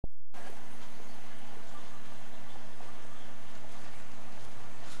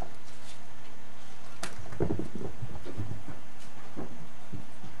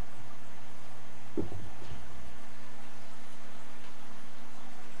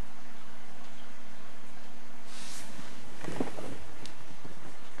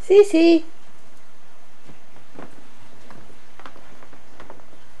Cece.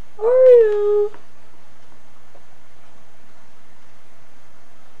 Oreo.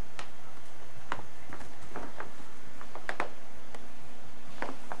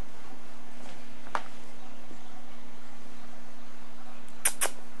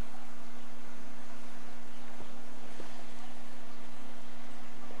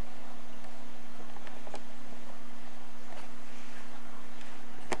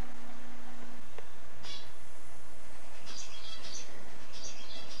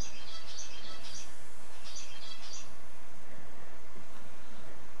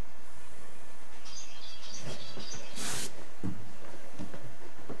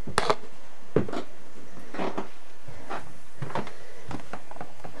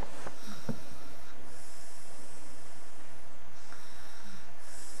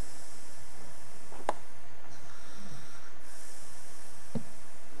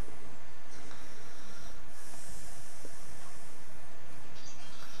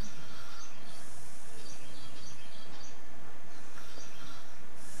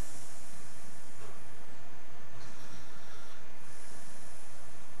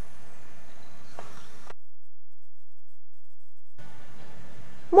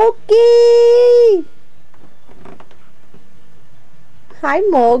 Moki! Hi,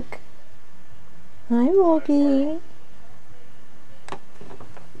 Mog. Hi, Moki.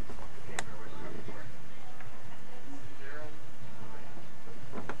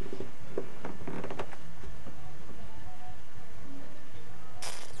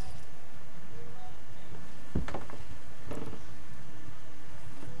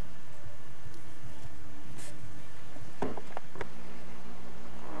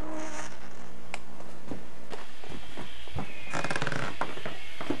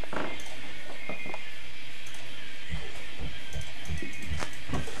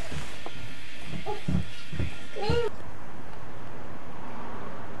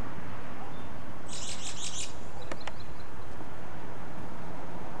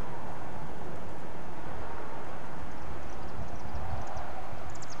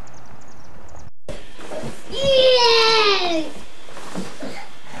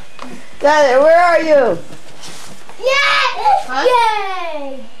 Tyler, where are you? Yay! Huh?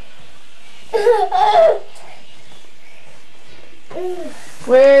 Yay!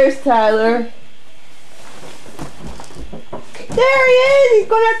 Where's Tyler? There he is! He's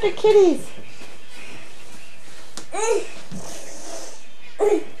going after kitties.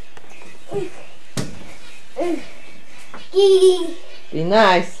 Be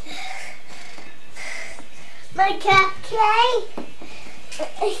nice. My cat Kay.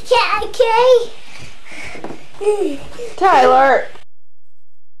 Cat Kay. Tyler.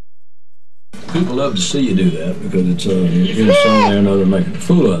 People love to see you do that because it's you're some way or another making a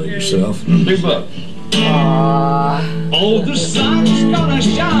fool out of yourself. Big buck. Oh, the sun's gonna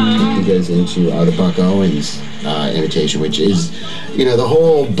shine. He goes into Buck Owens' imitation, which is, you know, the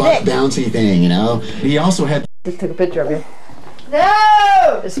whole buck bouncy thing, you know. He also had. Just took a picture of you.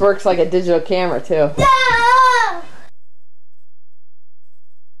 No! This works like a digital camera, too. No!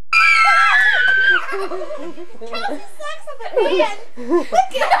 Look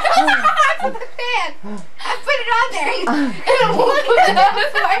at the fan. I put it on there and I'm looking at it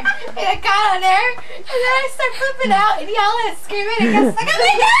before and I got on there and then I start flipping out and yelling and screaming and got stuck on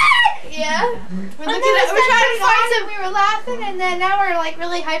my neck! Yeah. We're trying to find some. We were laughing and then now we're like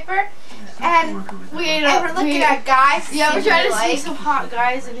really hyper and we're looking at guys. Yeah, we're trying to see some hot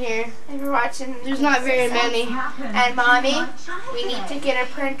guys in here and we're watching. There's not very many. And Mommy, we need to get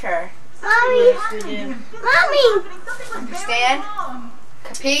a printer. Mommy! Yes, we do. Mommy! Understand?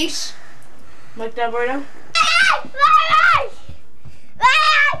 Capiche? Like that, Berto?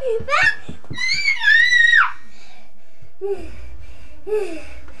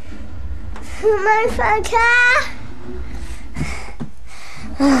 My father!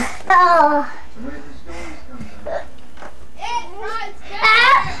 Oh!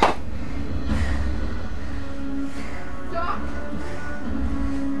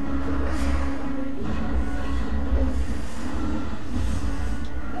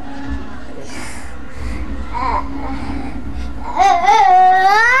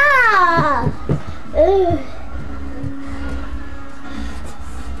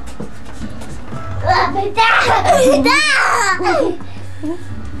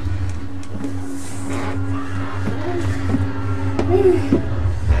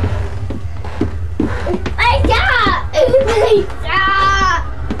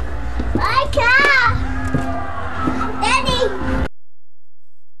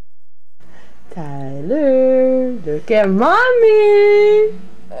 Tyler, look at Mommy.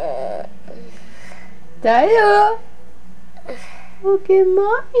 Tyler. Look at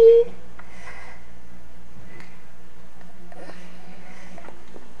mommy.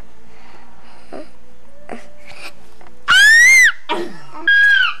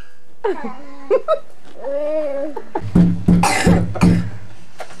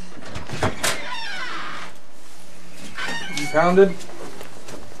 You pounded?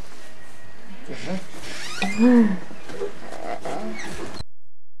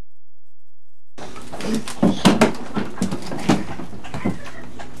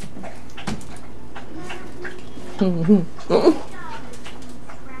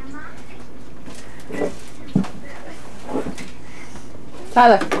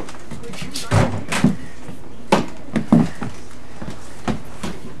 Tyler.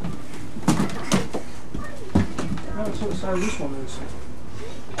 That's what size this one is.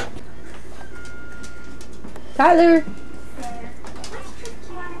 Tyler.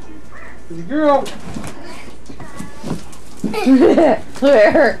 Good girl.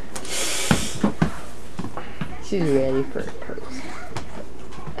 Where? She's ready for a pose.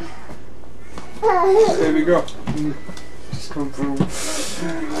 Baby girl. Just come through.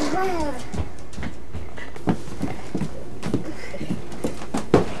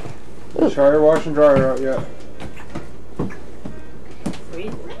 Try your wash and dryer out yet.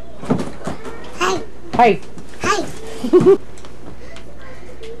 Hey. Hi.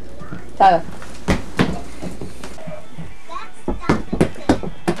 Tyler.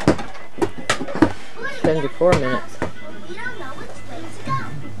 24 minutes. We don't know which way to go.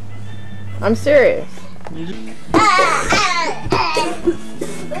 I'm serious.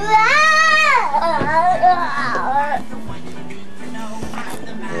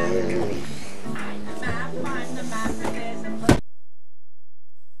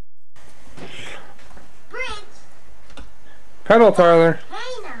 Bridge. Pedal, Tyler.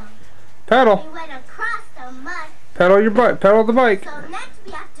 Hey now. Pedal. We went across the mud. Pedal your bike. Pedal the bike. So next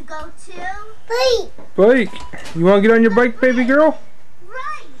we have to go to Bike. You want to get on your bike, baby girl?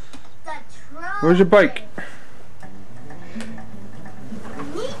 right. The troll. Where's your bike?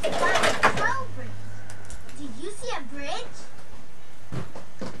 We need to find the troll bridge. Did you see a bridge?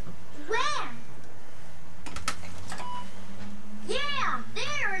 Where? Yeah,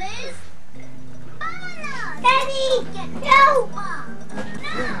 there it is. Daddy, no! No!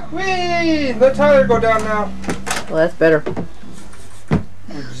 Whee! Let Tyler go down now. Well, that's better.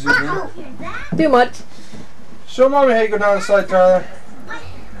 Uh-oh. Hear that? Too much. Show mommy how you go down the slide, Tyler.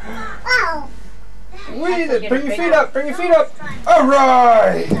 Oh. Whee! Bring your feet up. Bring your feet up. All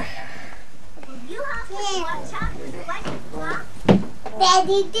right. You have to watch out for the white block.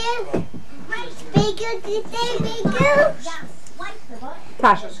 Daddy, do. Bigger, bigger. Yeah, swipe the button.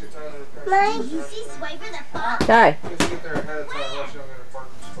 Ty. Did you see Swiper the fox? Ty. Let's get there ahead of time. Unless you're gonna park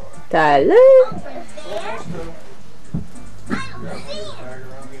the spot. Tyler. Over there? I don't see it.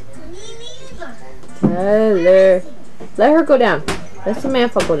 Me neither. Tyler. Let her go down. Let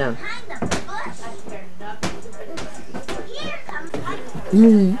Samantha go down. Behind the bush. Here comes Swiper.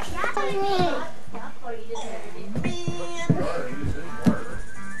 Mm.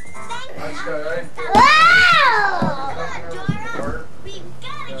 Nice guy. Wow! Dora, we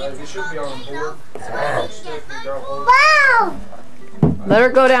gotta get You to should be on volcano. board. So we Stick can and get grab hold. Wow! Let her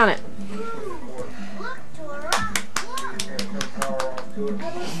go down it. Look, Dora, look. Yeah, turn power off to it.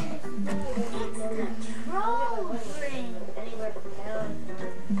 It's the troll bridge.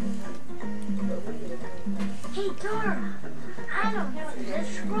 Hey, Dora, I don't see the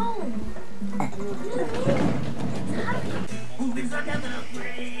troll. Who's under the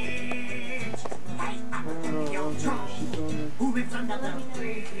bridge? Hey, yo, troll. Who's under the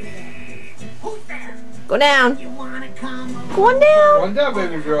bridge? Who's there? Go down. You wanna come over? Go on down. One down,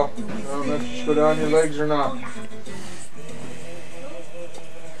 baby girl. I don't know if you should go down your legs or not.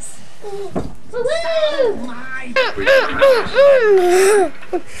 My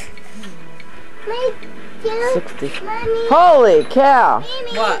 60. Holy cow.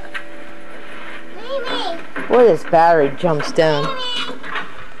 What? Boy, this battery jumps down.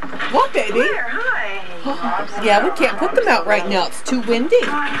 What, baby? Yeah, we can't put them out right now. It's too windy.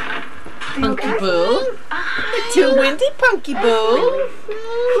 Punky Boo. It's too windy, Punky Boo.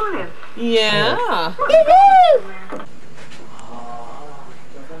 Yeah.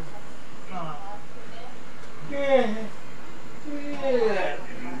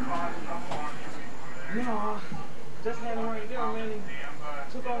 No, just had him right there, man.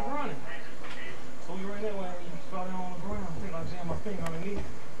 He took off running. So you right there when he fell down on the ground. I think I jammed my finger underneath.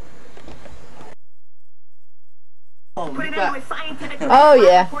 Put it in with scientific Oh,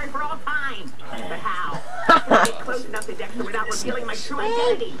 yeah. for all time. But how? Close enough to Dexter without revealing my true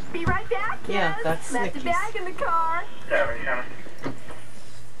identity. Be right back. Yeah, Yes. that's Left the Snicky's. bag in the car.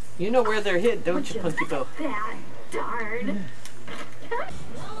 You know where they're hid, don't you, Punky Boo? That darn.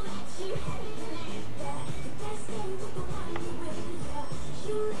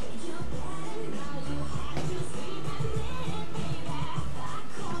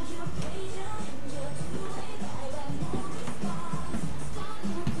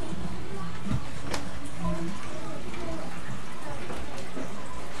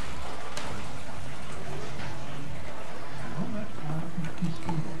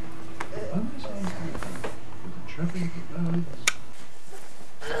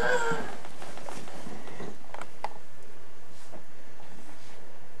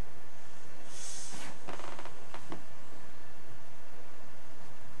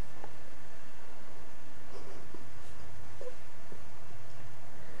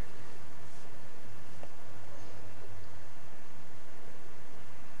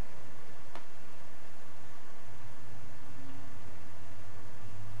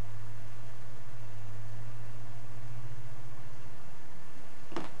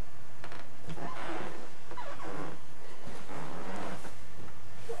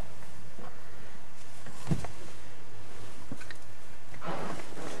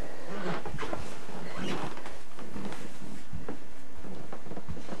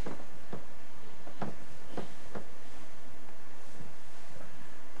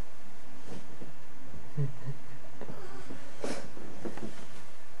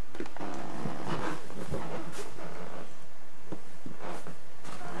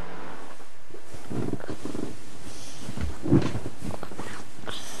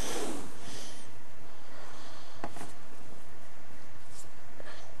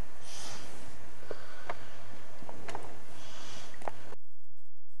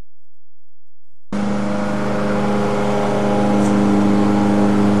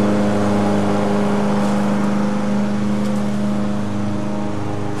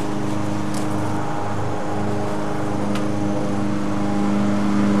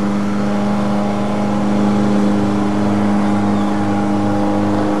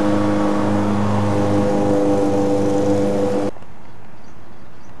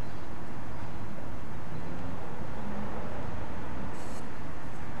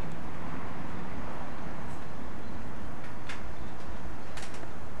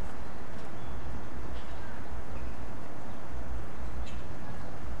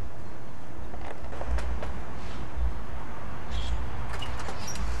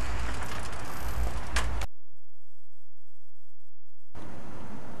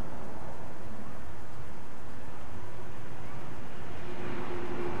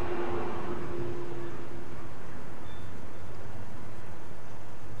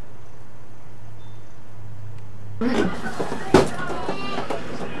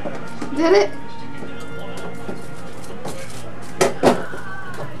 Did it?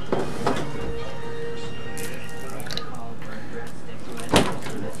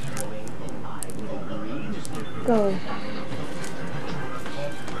 Go.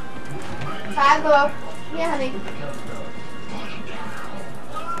 Tago. Yeah, honey.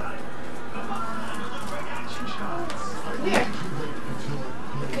 Come here.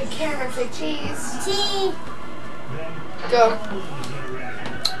 Good camera, say cheese. Cheese. Go.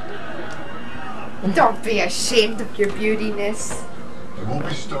 Don't be ashamed of your beautiness. We'll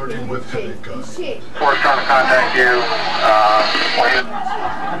be starting with headache guys. Force trying to contact you.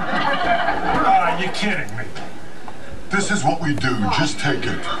 You're kidding me. This is what we do. Just take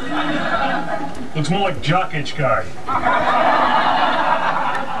it. Looks more like Jock Itch guy.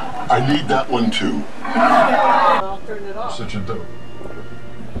 I need that one too. I'll turn it off. Such a dope.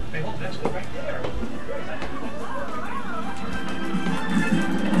 Hey, look, that's good right there.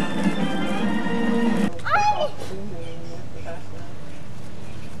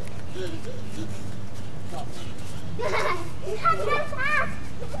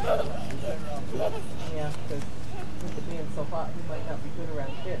 Yeah, because with it being so hot, he might not be good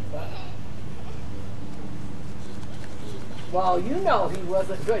around kids, huh? Well, you know he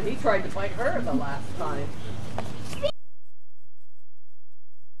wasn't good. He tried to fight her the last time.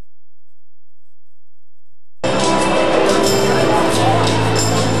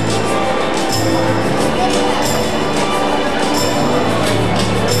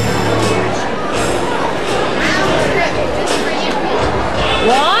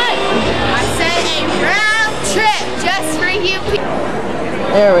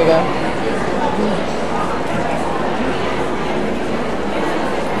 There we go.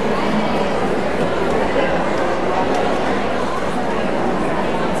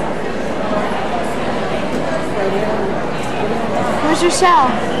 Where's your shell?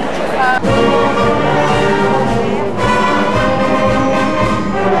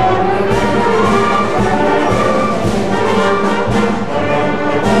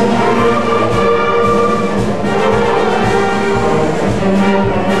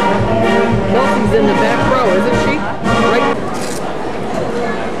 Kelsey's in the back row, isn't she? Right.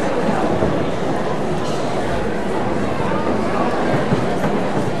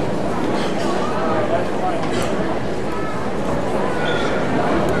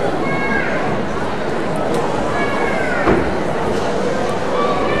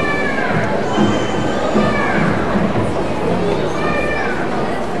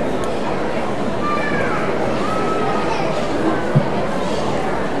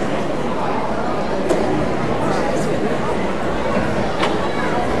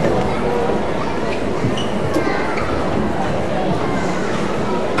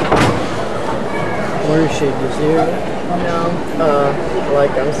 Where is she? Do you see her? No.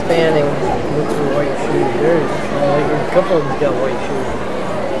 Like I'm spanning. Look for white shoes. There's like a couple of them got white shoes.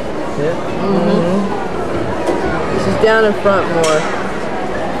 Yeah. She's down in front more.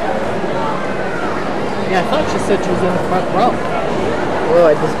 Yeah, I thought she said she was in the front row. Well,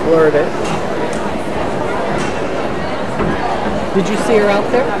 I just blurred it. Did you see her out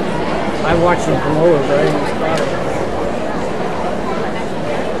there? I watched her below her, but I didn't spot her.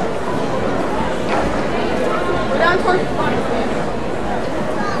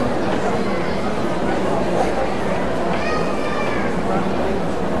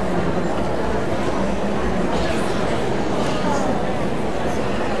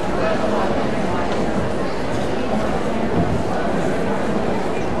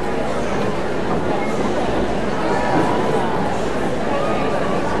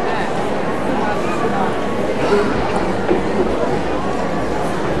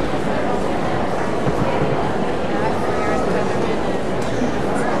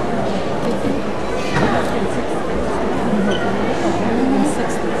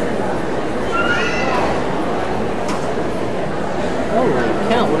 Holy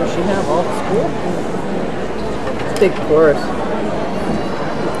cow, what does she have? All the school? Big chorus.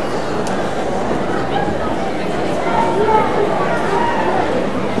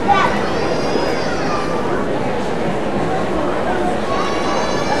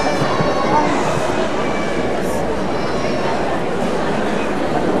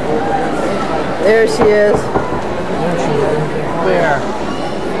 There she is. There she is. Where?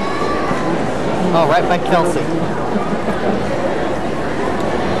 Oh, right by Kelsey.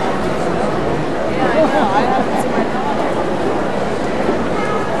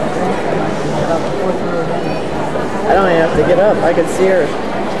 I don't even have to get up. I can see her.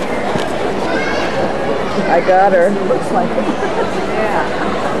 I got her. Looks like it. Yeah.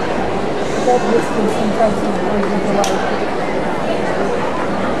 That distance sometimes is what?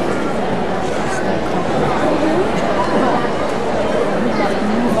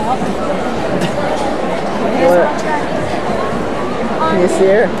 Can you see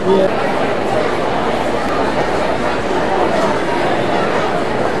her? Yeah.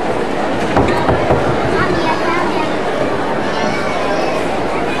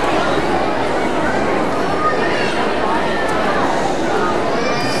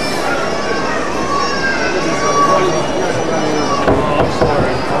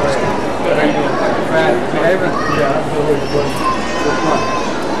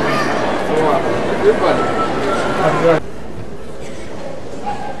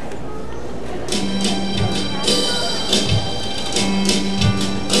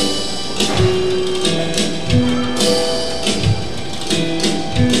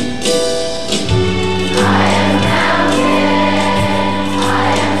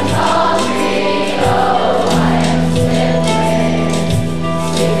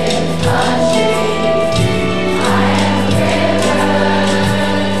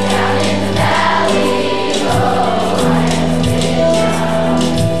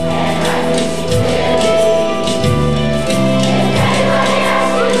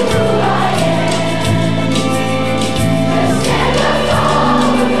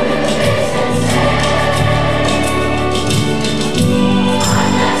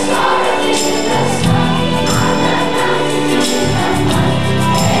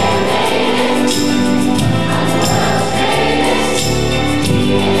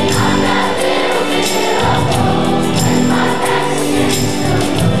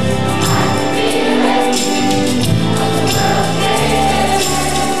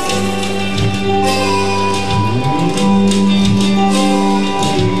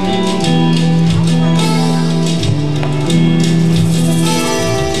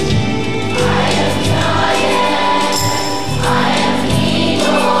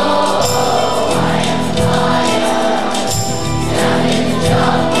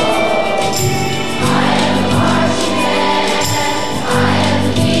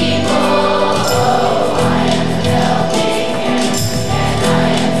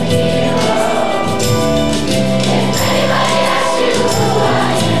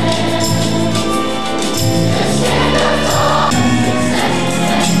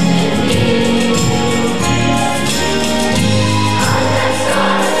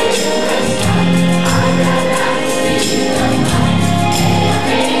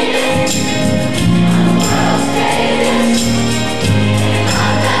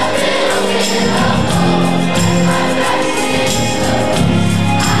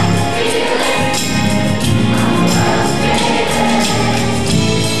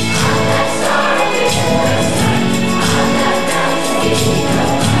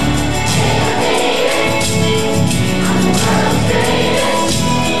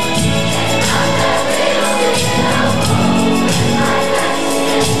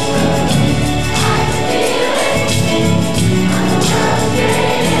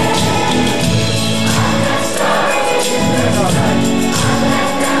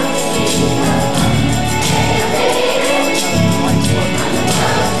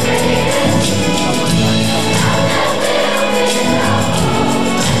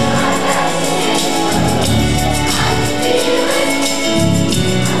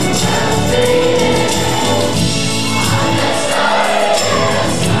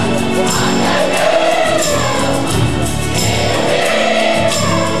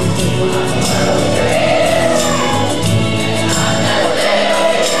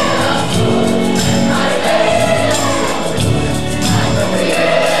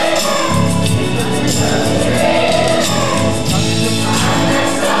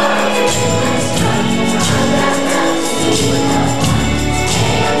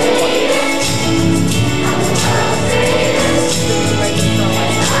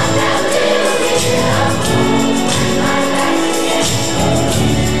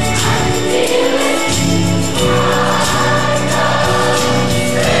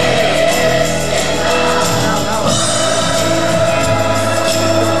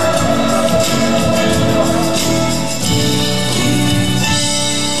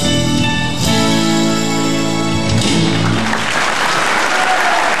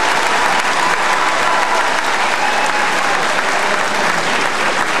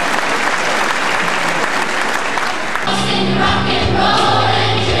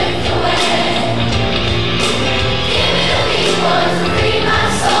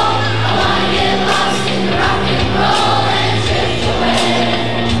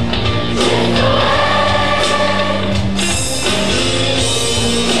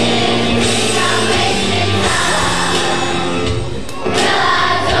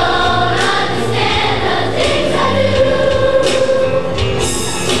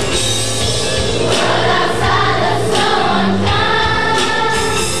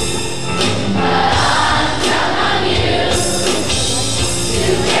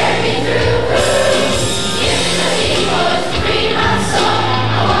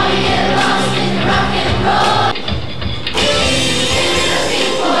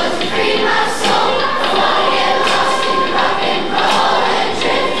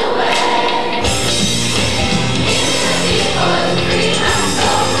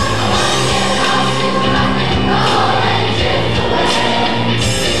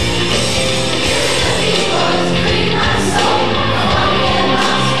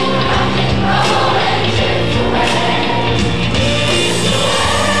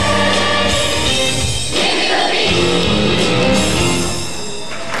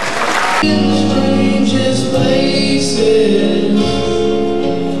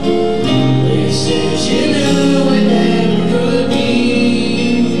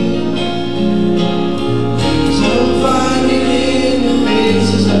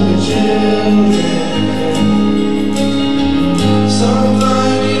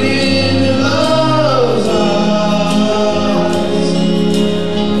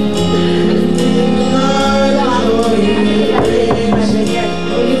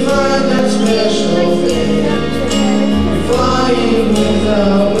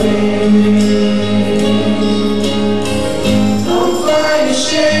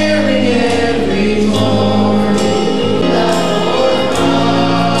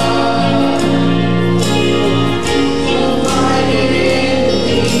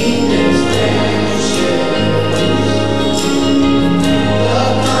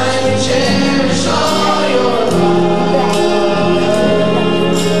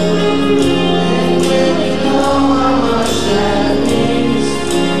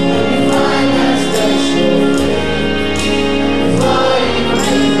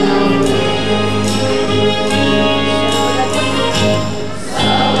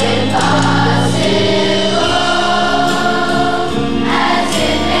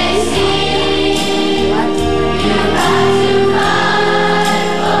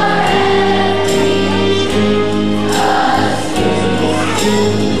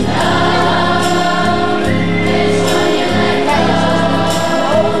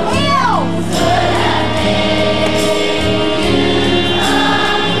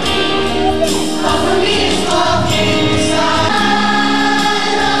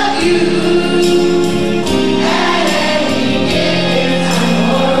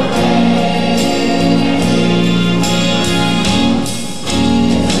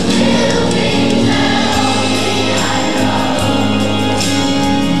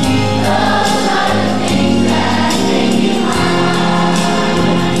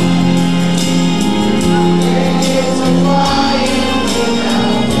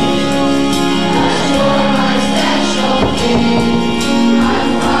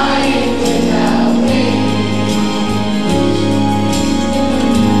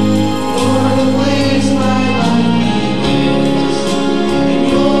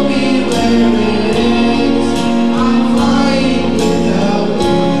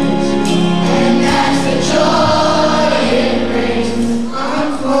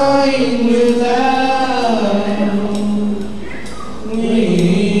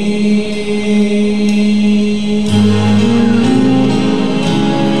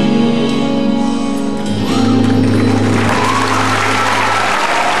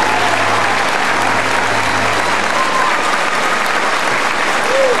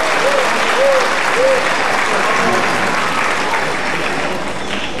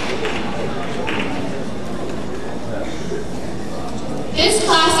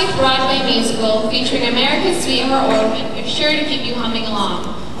 classic Broadway musical featuring America's Sweetheart Orphan is sure to keep you humming along.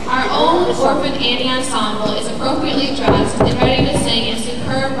 Our own Orphan Annie Ensemble is appropriately dressed and ready to sing in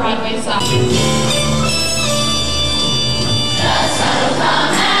superb Broadway style. The sun will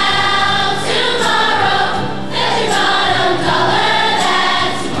come out tomorrow. There's your bottom dollar that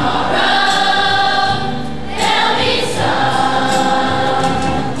tomorrow there'll be sun.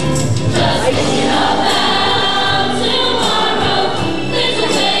 Just thinking about tomorrow. There's a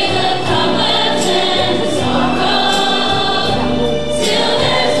way the cobwebs and the sorrow. Still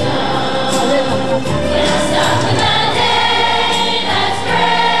there's none. When I stop in that day that's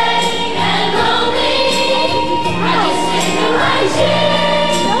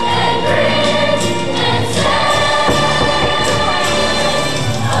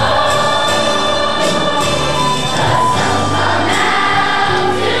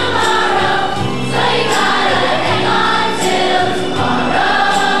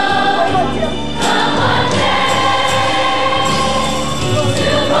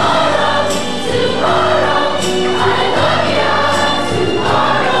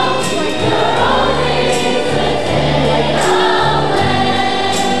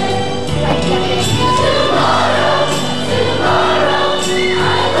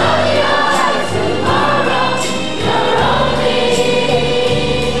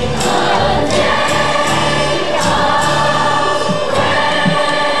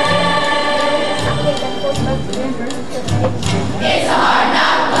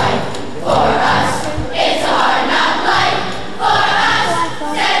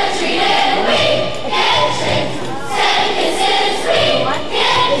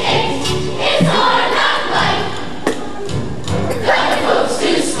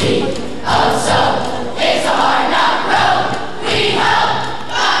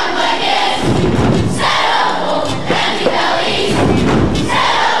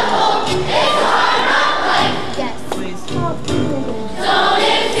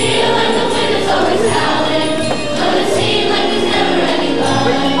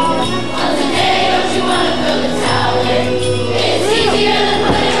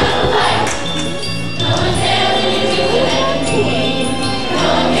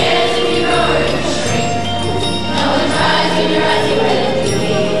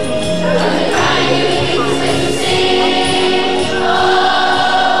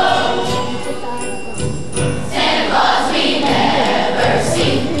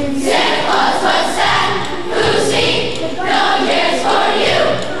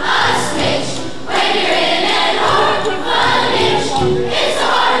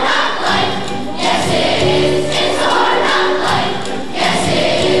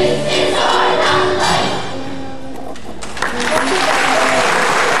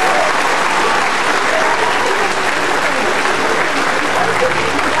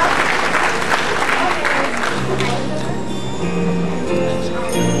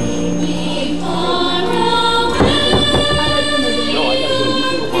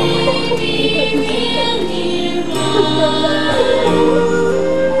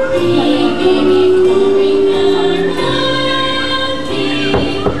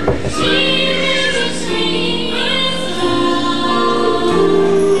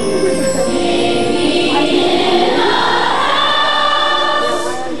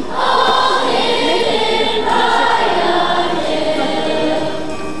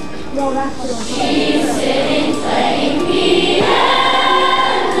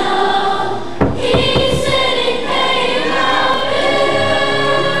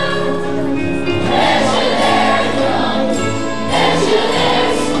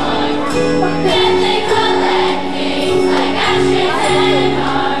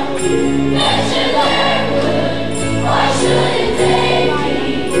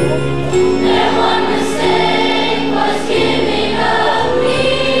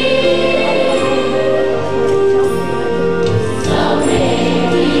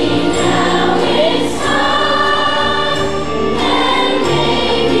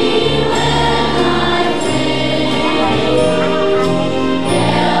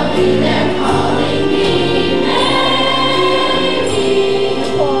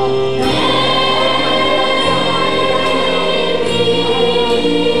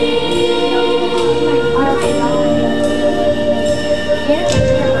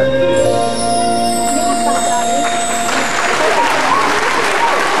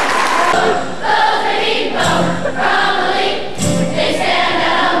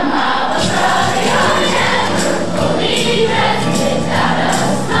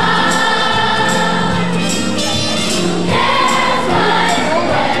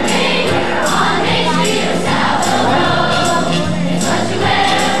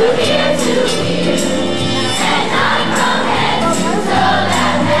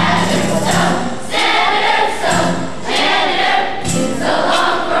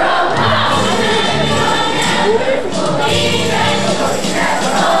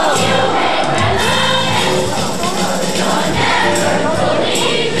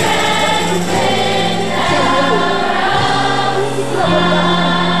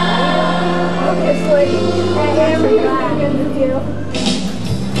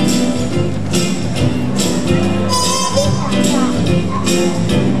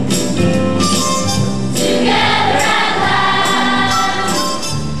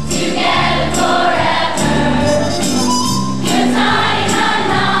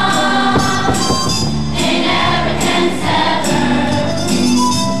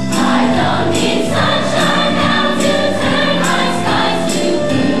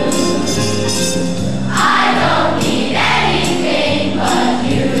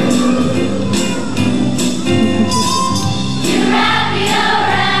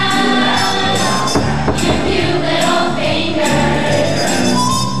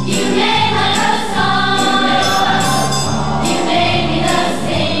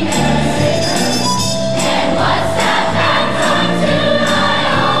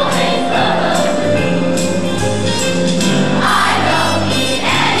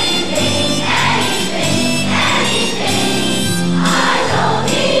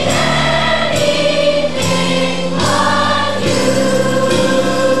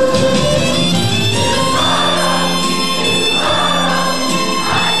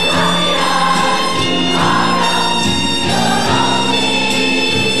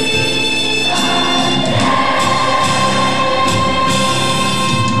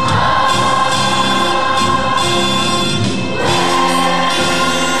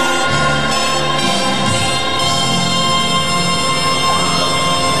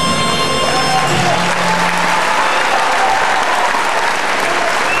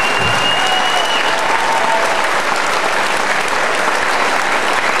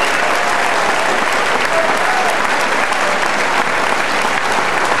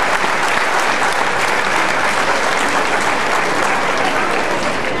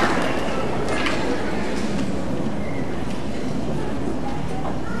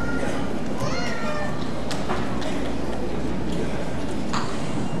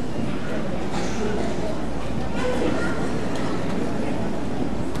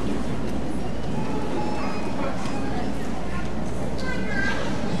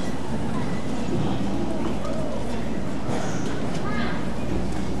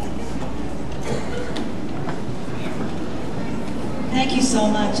Thank you so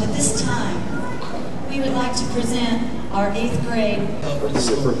much. At this time, we would like to present our 8th grade. I would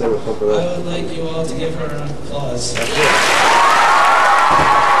like you all to give her an applause.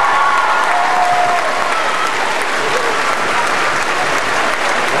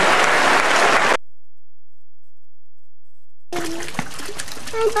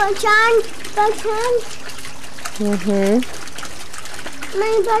 Button.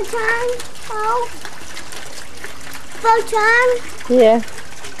 My button. Oh. Button. Yeah.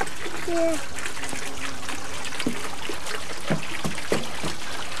 Yeah.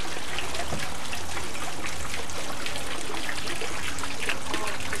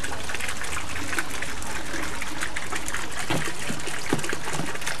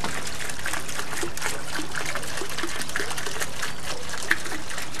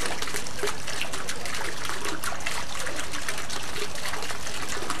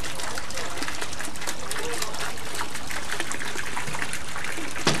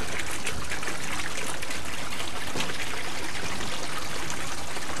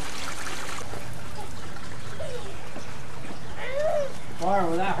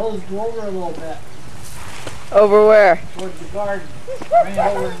 Well, that hose go over a little bit. Over where? Towards the garden.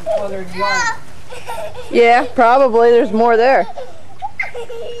 Ran over in the other yard. Yeah, probably. There's more there.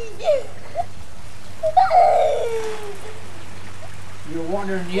 You're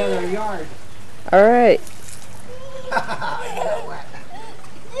wandering the other yard. All right.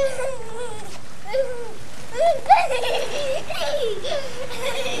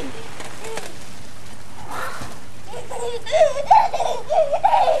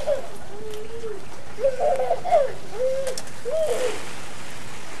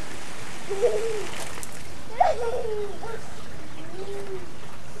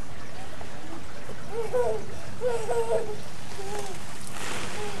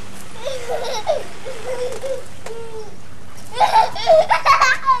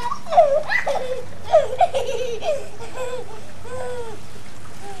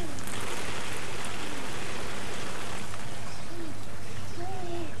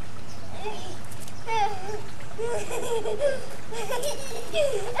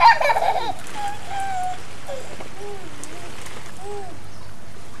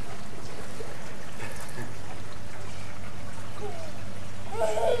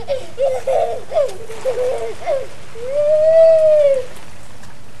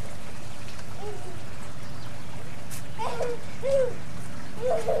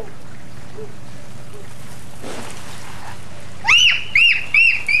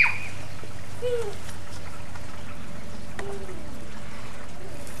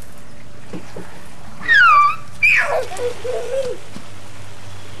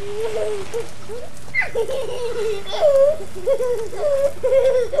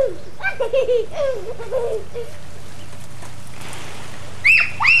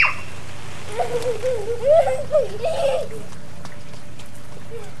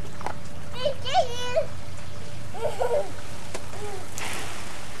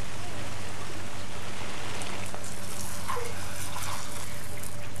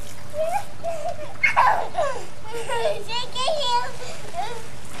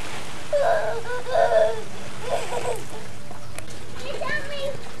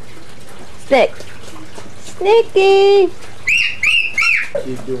 Stick. Snicky. What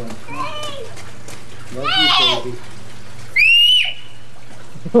you doing? Love you, baby.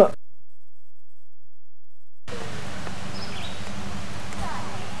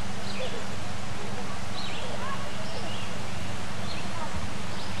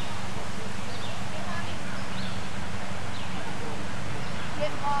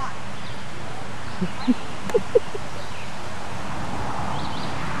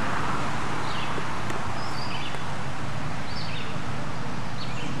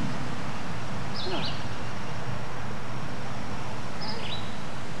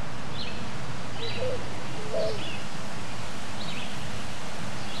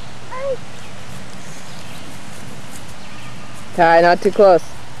 Ty, not too close.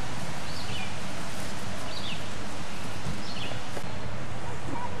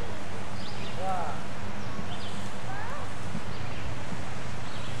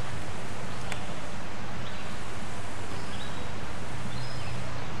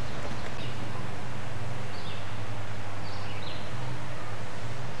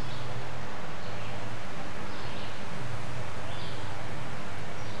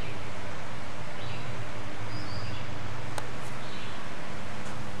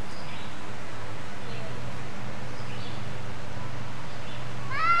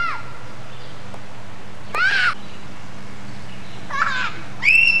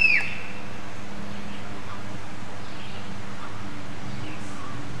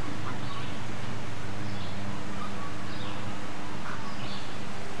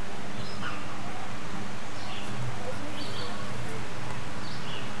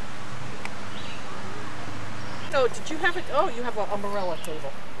 Oh, did you have it? Oh, you have an umbrella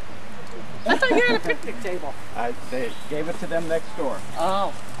table. I thought you had a picnic table. They gave it to them next door.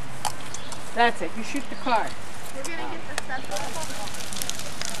 Oh. That's it. You shoot the card. We're going to get the stuff.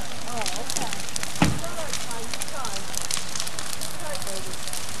 Oh, okay.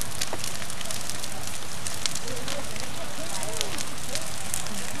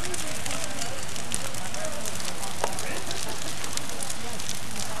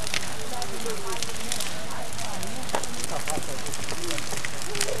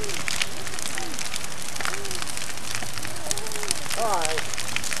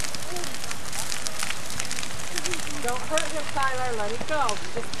 Don't hurt him, Tyler. Let it go.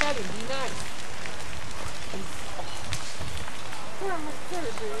 Just pet him. Be nice. Grandma's baby.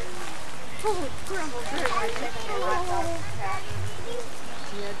 Oh, Grandma's baby.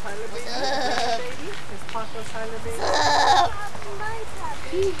 Yeah, Tyler baby. Is Paco Tyler baby?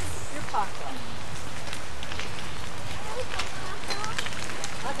 You're Paco.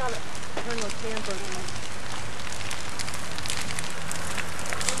 I gotta turn those hamburgers on.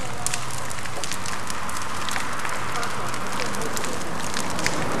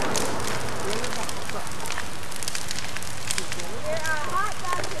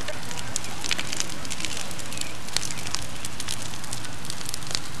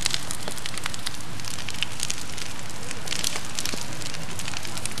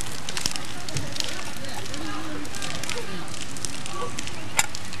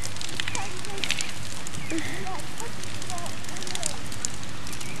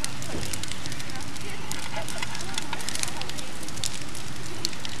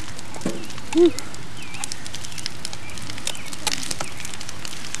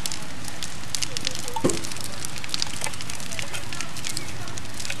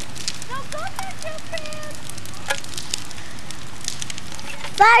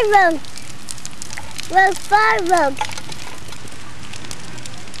 Five room. Well, 5 room.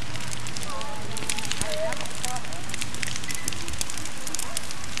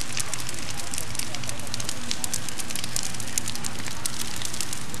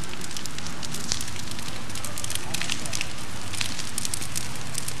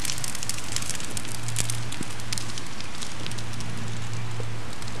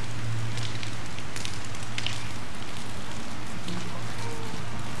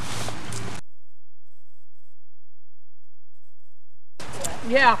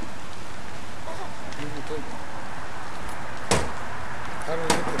 Yeah.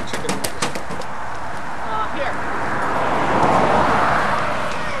 What?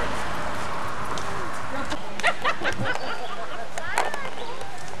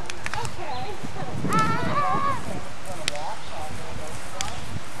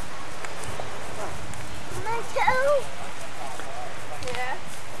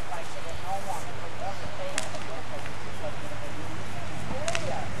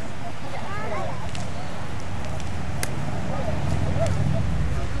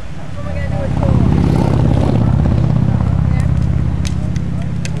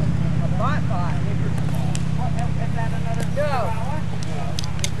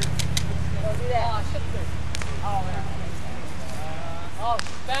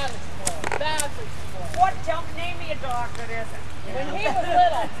 Name me a dog that isn't. When he was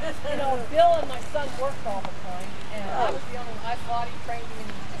little, you know, Bill and my son worked all the time, and I was the only one. I potty trained him, and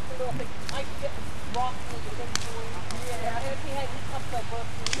he was just a little thing. I could get rocking with the thing for him. Yeah, and if he had hiccups, I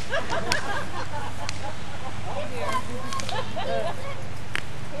burped him. Oh dear.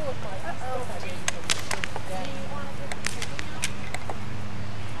 He was my baby. Yeah. Do you want to get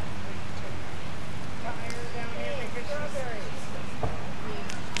down here because strawberries.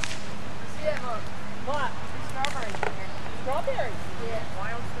 See it, look. What? Strawberries in here. Strawberries? Yeah.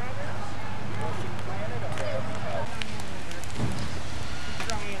 Wild strawberries? Well, she planted them there. She's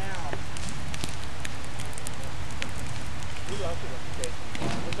drying out. We love the reputation.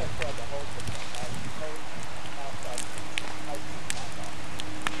 Which I tried the whole thing. Outside.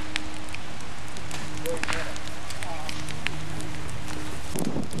 Very good.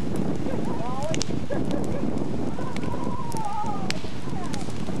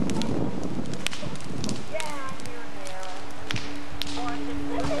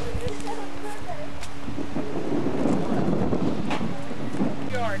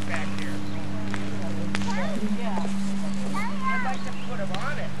 Yard back here. Yeah. I'd like to put them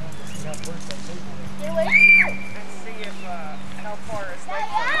on it. Really? And see if how far it's like.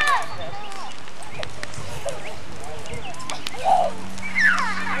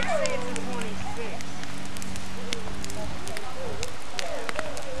 I'd say it's a 26.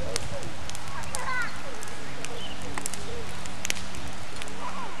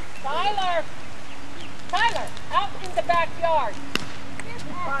 Tyler, out in the backyard.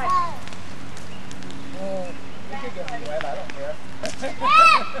 Bye. Oh, you can get me wet, I don't care.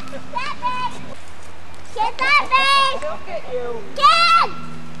 Get that bag! Don't get you. Get!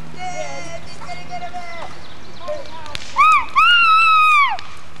 Yeah, he's gonna get him out.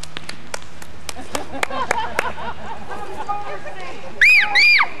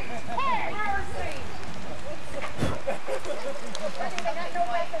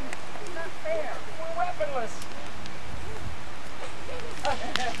 We're weaponless.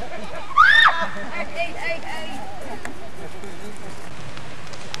 Hey.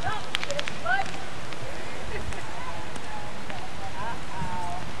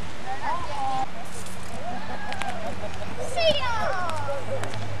 See ya!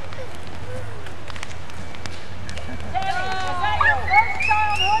 Jenny, is that your first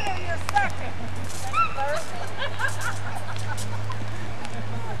childhood or your second? First.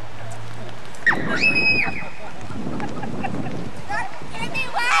 Get me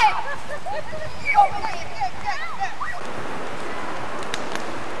wet!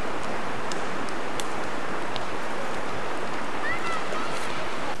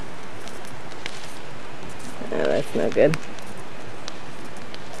 Oh, that's no good.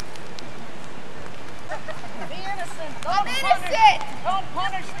 Be innocent. I'm innocent! Don't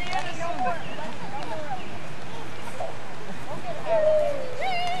punish the innocent.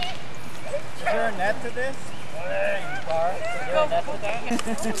 Is there a net to this? Car? Is there a net to that?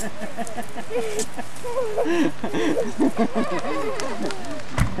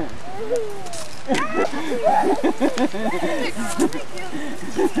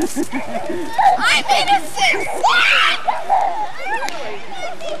 I'm innocent!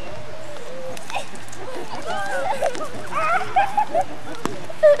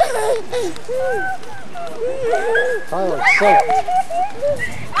 Tyler's soaked.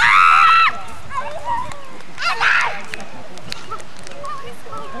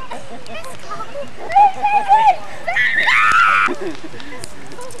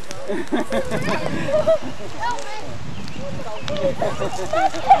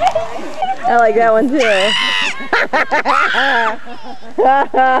 I like that one too.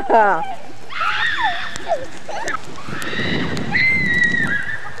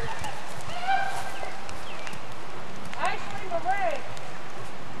 Ashley Marie.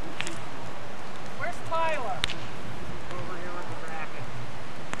 Where's Tyler? Over here with the bracket.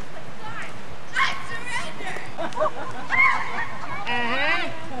 I surrender! Uh-huh.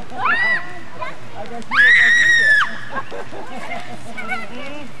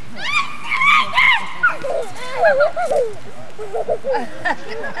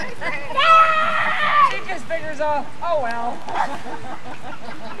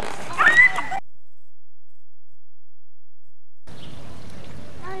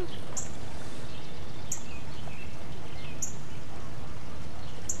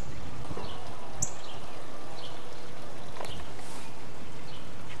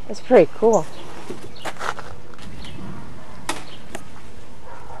 That's pretty cool.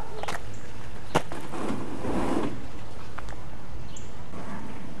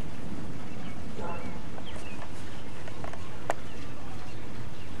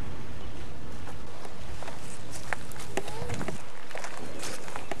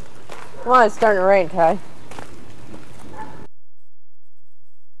 Come on, it's starting to rain, Ty.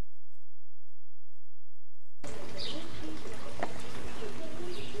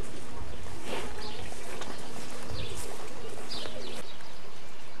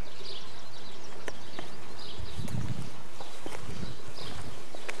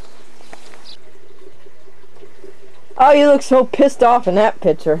 Oh, you look so pissed off in that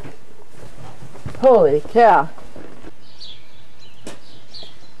picture. Holy cow.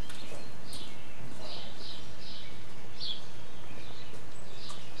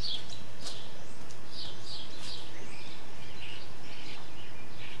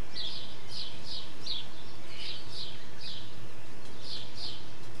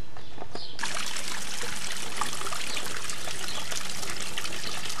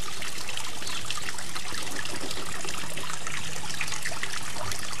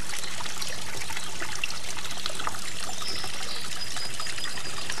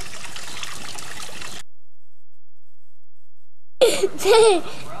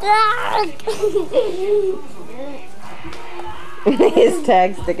 His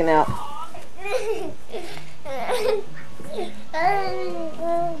tag's sticking out.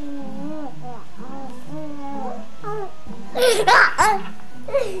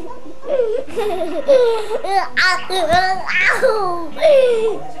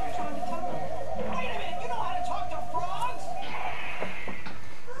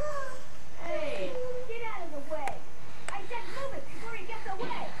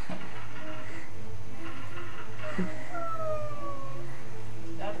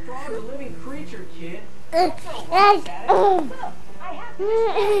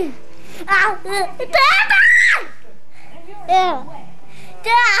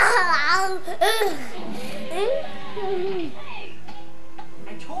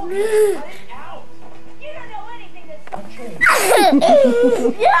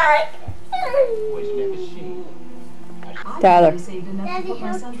 Tyler.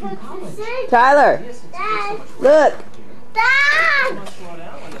 Tyler. Look.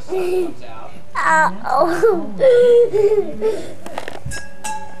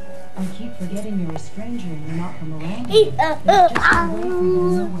 I keep forgetting you're a stranger and you're not from around here. There's just a way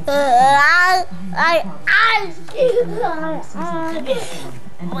for you to know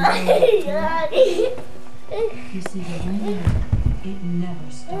what's you see, the rain, it never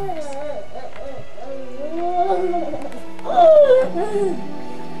stops.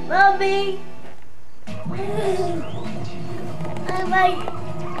 Mommy!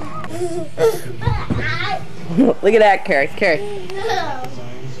 Look at that, Carrie. Carrie.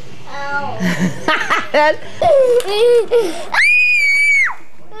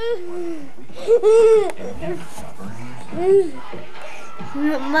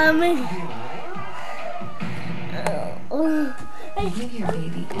 Mommy. Give your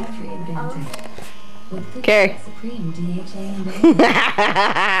baby every advantage. With Carrie. Supreme DHA and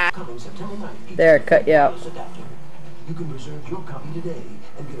There, cut you out. You can reserve your copy today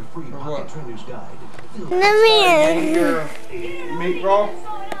and get a free pocket trainer's guide. Let me your meat roll.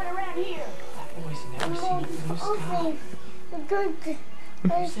 Boys never seen a blue sky.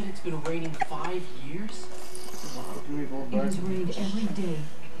 You said it's been raining 5 years? it has rained every day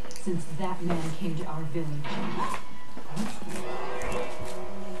since that man came to our village.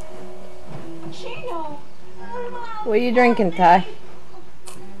 Chino. What are you drinking, Ty?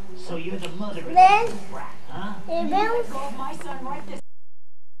 So you're the mother of Ben? the brat, huh? Hey, Ben. My son right this.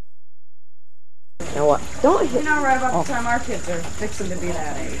 Now what? Don't hit. You know, right about the time our kids are fixing to be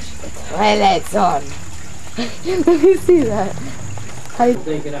that age. My lights on. Let me see that.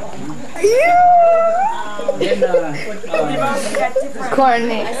 Take it up.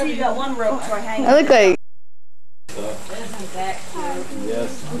 Coordinate. I see you got one rope, so I hang I look like. Isn't that cute?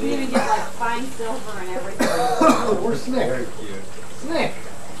 Yes. You even get like fine silver and everything. Where's Snick? Very cute. Snick,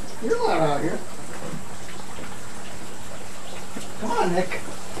 you're not out here. Come on, Nick.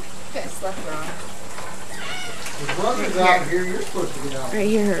 Got slept wrong. Your brother's out here. You're supposed to be out. Right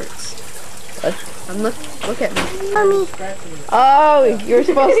here hurts. Look at me. Mommy. Oh, you're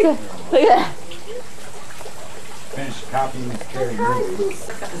supposed to. Look at that. Finish. copying the character.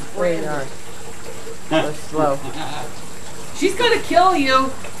 Radar. Go slow. She's gonna kill you.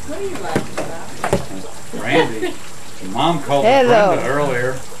 What are you laughing about? Randy. Your mom called me Hello. Brenda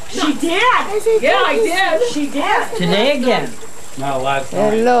earlier. She did. Yeah, I did. She did. Today again. No, last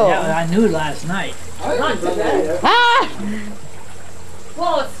night. Hello. Yeah, I knew last night. Not today. Ah!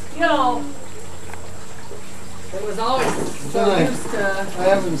 Well, it's, you know, it was always so used to. I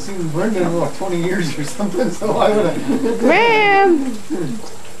haven't seen Brenda in like 20 years or something, so I would have. Ma'am!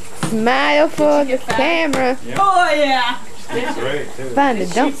 Smile for the camera. Yeah. Oh yeah. She's great, too. Find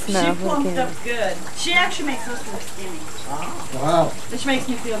it, don't smile She for the plumped camera. up good. She actually makes us look skinny. Wow. Which makes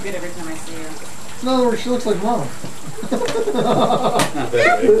me feel good every time I see her. In other words, she looks like Mom. Not that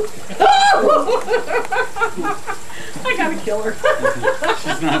big. I gotta kill her.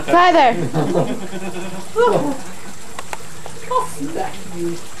 She's not that Hi there. I'll smack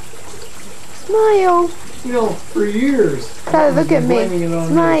you. Smile. You know, for years. Tyler, look at me. blaming it on you.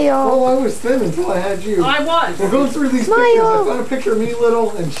 Smile. Oh, I was thin until I had you. I was. We'll go through these Smile. pictures. I found a picture of me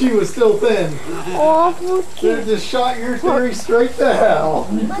little, and she was still thin. Awful They cute. just shot your theory straight to hell.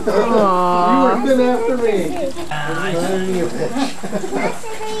 You were thin after me. You bitch.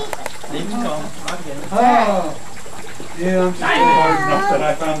 Leave me alone. I'll get it. Oh. Yeah, I'm just hard enough that I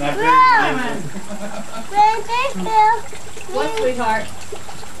found that video. What, sweetheart?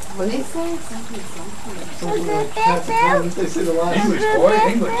 What did he say? They say the last English, boy,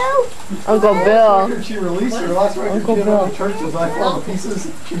 English. Uncle Bill. record she released, her last record Uncle she did Bill. on the church was I Fall to Pieces.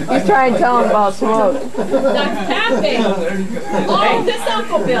 He's trying to tell him about smoke. That's Happy. Oh, this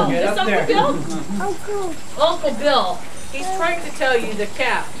Uncle Bill. This Uncle Bill? Uncle Bill. He's trying to tell you the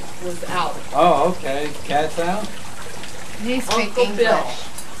cat was out. Oh, okay. Cat's out? He's Uncle Bill.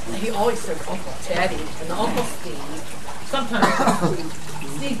 He always says Uncle Teddy and Uncle Steve. Sometimes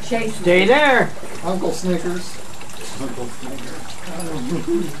Steve chases Stay there. Uncle Snickers. Uncle Snickers.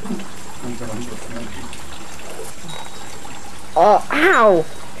 Uncle Snickers. Oh, ow!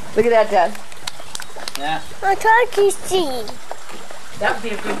 Look at that, Dad. Yeah. A turkey seed. That would be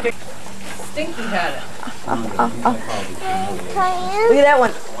a good picture. Stinky had it. Look at that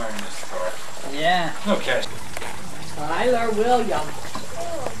one. Yeah. Okay. Tyler Williams.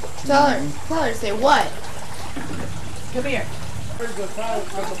 Tell her, say what? Come here.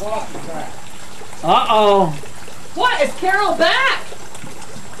 Uh-oh. What? Is Carol back?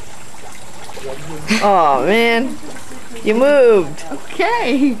 Oh, man. You moved.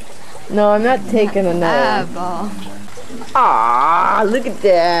 Okay. No, I'm not taking another. Ah, look at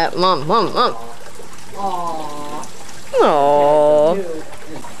that. Mom. Aww. Aww.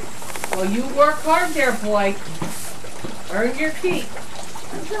 Well, you work hard there, boy. Earn your keep.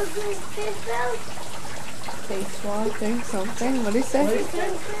 Face washing, something. What did he say? What is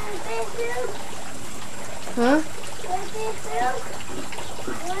it? Huh?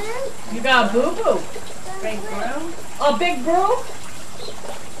 You got a boo-boo. Big broom? Oh, big broom?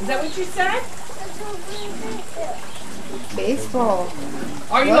 Is that what you said? Baseball.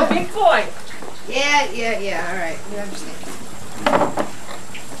 Are you a big boy? Yeah, alright. We understand.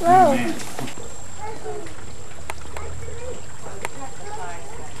 Whoa. Man.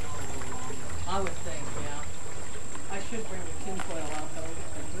 I would think, yeah. I should bring the tinfoil out though. Get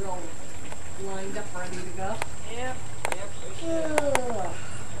the drill lined up, ready to go. Yep.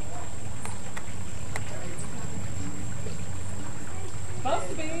 Supposed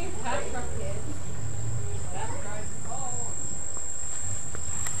to be. Pat drives the ball.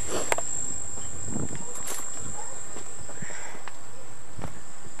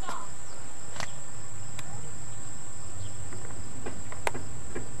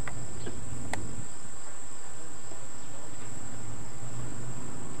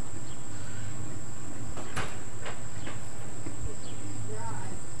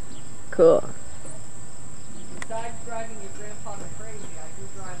 Cool. Besides driving your grandpa crazy, I do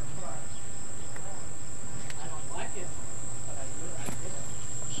drive a car. I don't like it, but I do. I did it.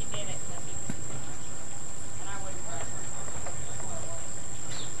 She did it, and I wouldn't drive her.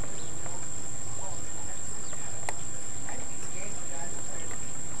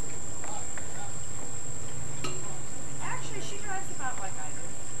 Actually, she drives about like I do.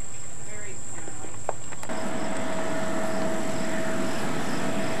 Very nice.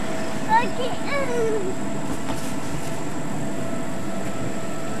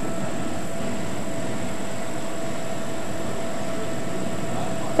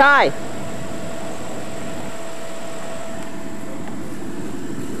 Ty.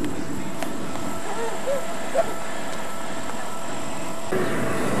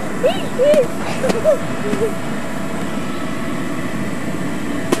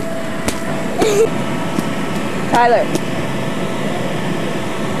 Tyler.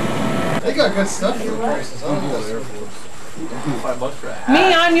 They got good stuff for the prices. $5 for a hat.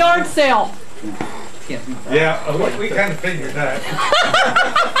 Me on yard sale. Yeah, we kind of figured that.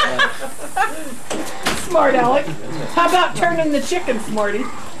 Smart Alec. How about turning the chicken, Smarty?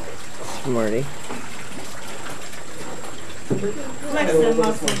 Smarty. Flex them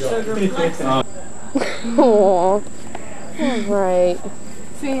muscle sugar. Flex them. Aww. Alright.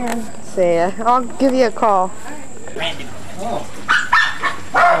 See ya. See ya. I'll give you a call. Randy.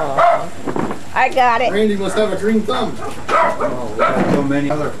 I got it. Randy must have a green thumb. Oh, we got so many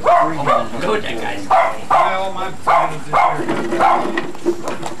other green ones. Look at that guy's. Well, my plan is this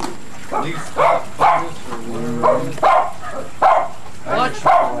Watch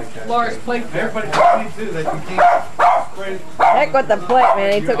Laura's plate. Everybody can see too that you can't spread it. Heck with the plate,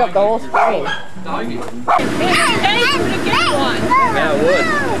 man. He took up the whole screen. Hey, you to get one. Yeah, it would.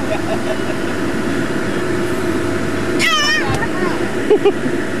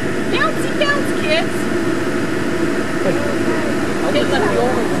 Bouncy bounce, kids. Kids let the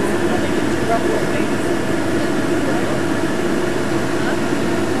older ones.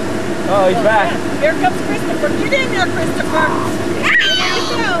 Oh, he's back. Here comes Christopher. Get in there, Christopher.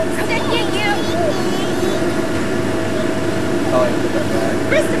 Oh, he put that back.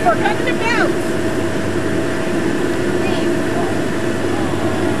 Christopher, come to bounce.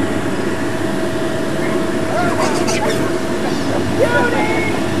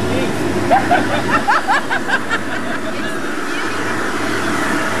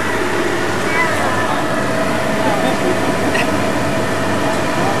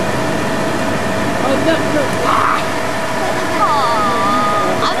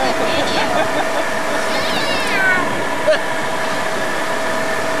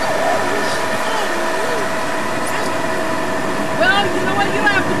 Well, you know what you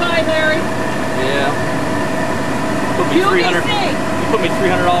have to buy, Larry? Yeah. Put me $300. You put me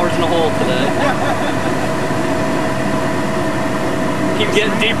 $300 in a hole today. Keep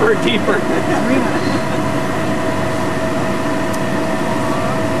getting deeper and deeper.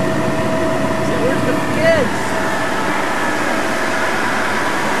 So where's the kids?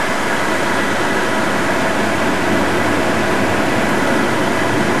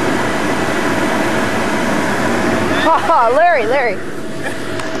 Larry, Larry.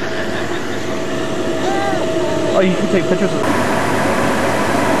 Oh, you can take pictures of it.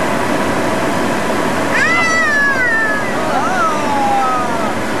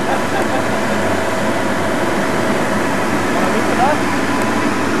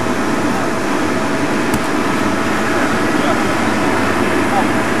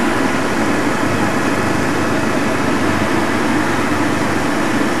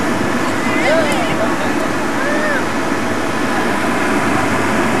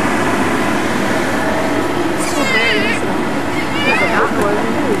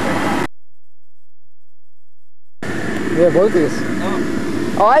 Yeah, both these.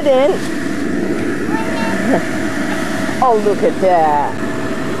 Oh, I didn't. Oh, look at that.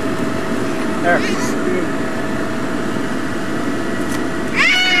 There.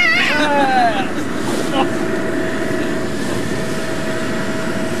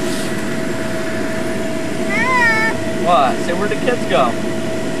 What? Say, where'd the kids go?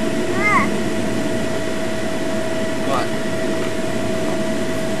 What?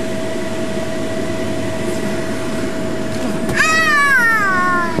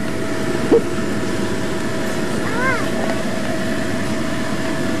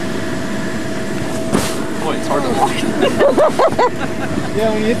 Boy, it's hard to walk. Yeah,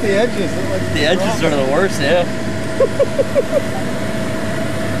 when you hit the edges, it like The edges are the worst, yeah.